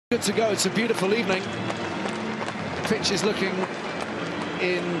good to go. It's a beautiful evening. Pitch is looking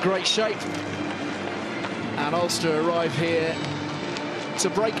in great shape. And Ulster arrive here to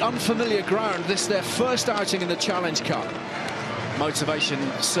break unfamiliar ground. This is their first outing in the Challenge Cup. Motivation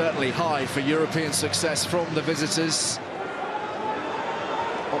certainly high for European success from the visitors.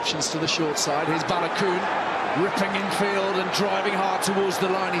 Options to the short side. Here's Harlequins ripping infield and driving hard towards the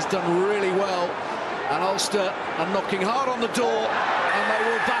line. He's done really well. And Ulster are knocking hard on the door, and they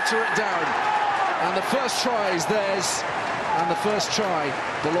will batter it down. And the first try is theirs. And the first try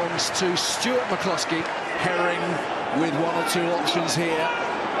belongs to Stuart McCloskey. Herring with one or two options here.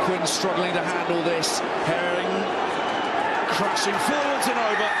 Quinn struggling to handle this. Herring crashing forwards and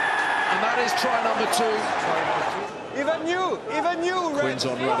over. And that is try number 2. Even you. Quinn's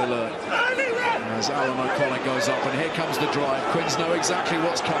on red alert. As Alan O'Connor goes up, and here comes the drive. Quinns know exactly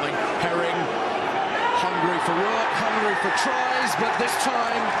what's coming. Herring hungry for work, hungry for tries, but this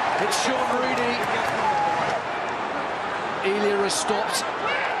time it's Sean Reedy. Elia has stopped.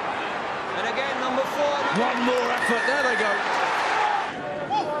 And again, number 4. One more effort, there they go.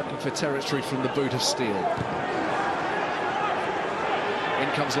 Looking for territory from the boot of steel. In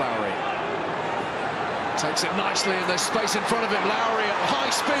comes Lowry. Takes it nicely, and there's space in front of him. Lowry at high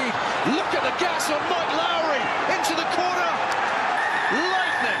speed. Look at the gas on Mike Lowry. Into the corner.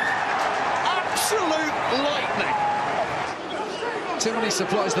 Lightning. Absolute lightning. Timoney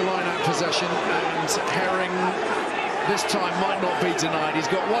supplies the line-out possession, and Herring this time might not be denied. He's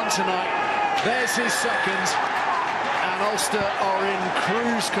got one tonight. There's his second. And Ulster are in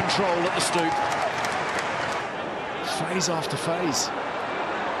cruise control at the Stoop. Phase after phase.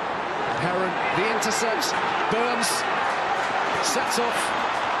 Herring, the intercept, Burns, sets off,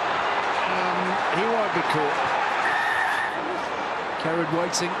 and he won't be caught. Kerrod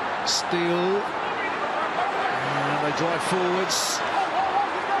waiting, Steele, and they drive forwards.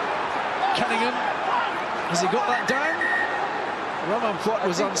 Cunningham, has he got that down? Roman Poit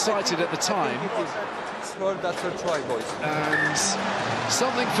was unsighted at the time. That's a try, boys. And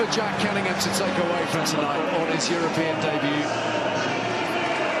something for Jack Cunningham to take away from tonight on his European debut.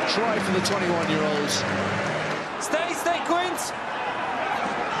 Try for the 21-year-olds. Stay, Quinns!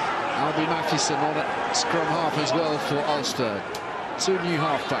 Albie Mathieson on at scrum half as well for Ulster. 2 new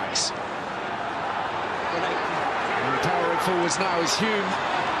halfbacks. And powering forwards now is Hume.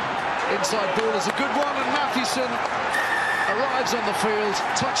 Inside ball is a good one, and Mathieson arrives on the field,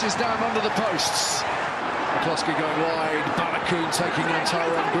 touches down under the posts. McCloskey going wide, Harlequins taking on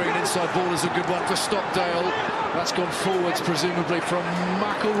Tyrone Green. Inside ball is a good one for Stockdale. That's gone forwards, presumably from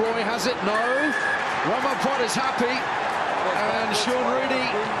McElroy. Has it? No. Roman Poit is happy. And Sean Reedy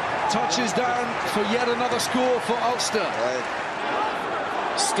touches down for yet another score for Ulster.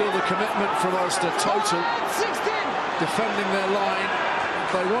 Still the commitment from Ulster, total. 16. Defending their line.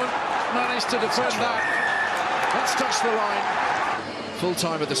 They won't manage to defend that. Let's touch the line. Full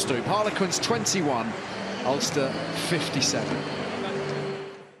time at the Stoop. Harlequins 21. Ulster 57.